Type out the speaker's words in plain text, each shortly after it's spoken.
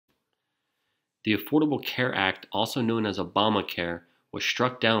The Affordable Care Act, also known as Obamacare, was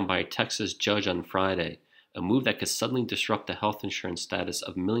struck down by a Texas judge on Friday, a move that could suddenly disrupt the health insurance status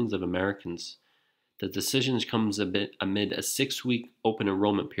of millions of Americans. The decision comes amid a 6-week open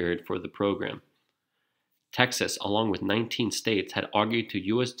enrollment period for the program. Texas, along with 19 states, had argued to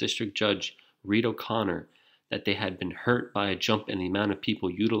U.S. District Judge Reed O'Connor that they had been hurt by a jump in the amount of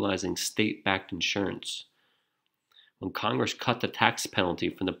people utilizing state-backed insurance. When Congress cut the tax penalty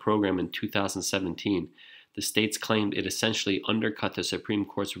from the program in 2017, the states claimed it essentially undercut the Supreme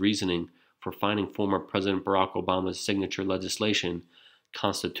Court's reasoning for finding former President Barack Obama's signature legislation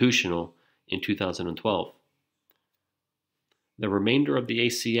constitutional in 2012. The remainder of the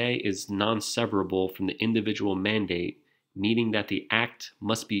ACA is non-severable from the individual mandate, meaning that the act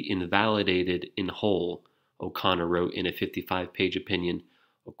must be invalidated in whole, O'Connor wrote in a 55-page opinion,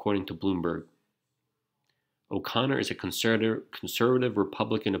 according to Bloomberg. O'Connor is a conservative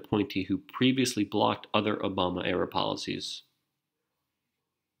Republican appointee who previously blocked other Obama-era policies.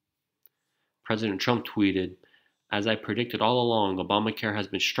 President Trump tweeted, "As I predicted all along, Obamacare has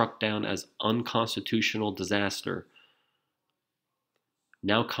been struck down as unconstitutional disaster.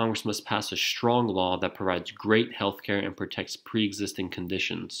 Now Congress must pass a strong law that provides great health care and protects pre-existing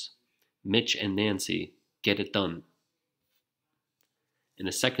conditions. Mitch and Nancy, get it done." In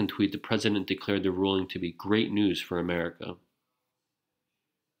a second tweet, the president declared the ruling to be great news for America.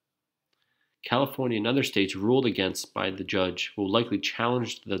 California and other states ruled against by the judge will likely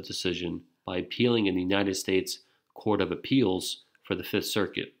challenge the decision by appealing in the United States Court of Appeals for the Fifth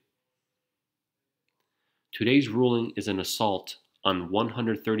Circuit. Today's ruling is an assault on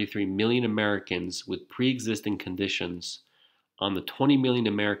 133 million Americans with pre-existing conditions, on the 20 million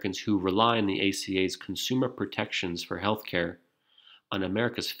Americans who rely on the ACA's consumer protections for health care, on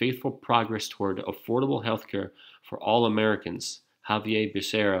America's faithful progress toward affordable health care for all Americans, Javier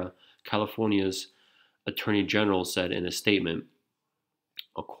Becerra, California's Attorney General, said in a statement,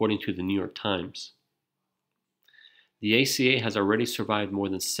 according to the New York Times. The ACA has already survived more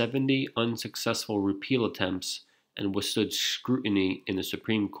than 70 unsuccessful repeal attempts and withstood scrutiny in the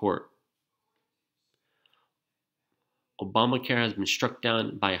Supreme Court. Obamacare has been struck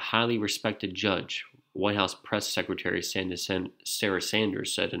down by a highly respected judge, White House Press Secretary Sarah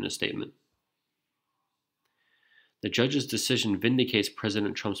Sanders said in a statement. The judge's decision vindicates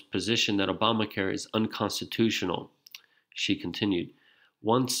President Trump's position that Obamacare is unconstitutional, she continued.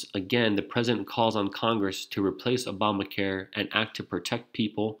 Once again, the president calls on Congress to replace Obamacare and act to protect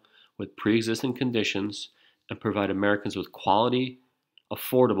people with pre-existing conditions and provide Americans with quality,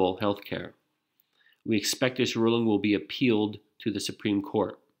 affordable health care. We expect this ruling will be appealed to the Supreme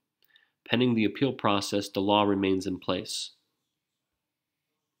Court. Pending the appeal process, the law remains in place.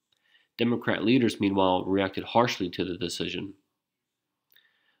 Democrat leaders, meanwhile, reacted harshly to the decision.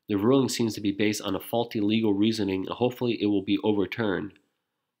 The ruling seems to be based on a faulty legal reasoning, and hopefully it will be overturned,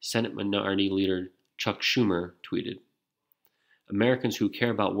 Senate Minority Leader Chuck Schumer tweeted. Americans who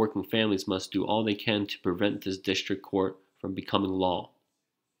care about working families must do all they can to prevent this district court from becoming law.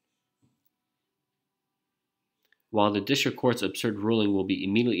 While the district court's absurd ruling will be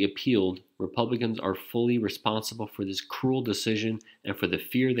immediately appealed, Republicans are fully responsible for this cruel decision and for the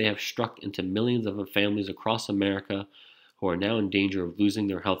fear they have struck into millions of families across America who are now in danger of losing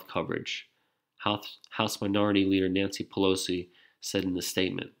their health coverage, House Minority Leader Nancy Pelosi said in a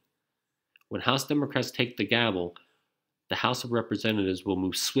statement. When House Democrats take the gavel, the House of Representatives will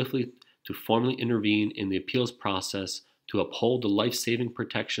move swiftly to formally intervene in the appeals process to uphold the life-saving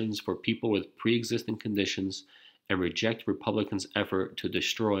protections for people with pre-existing conditions and reject Republicans' effort to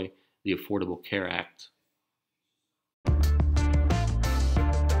destroy the Affordable Care Act.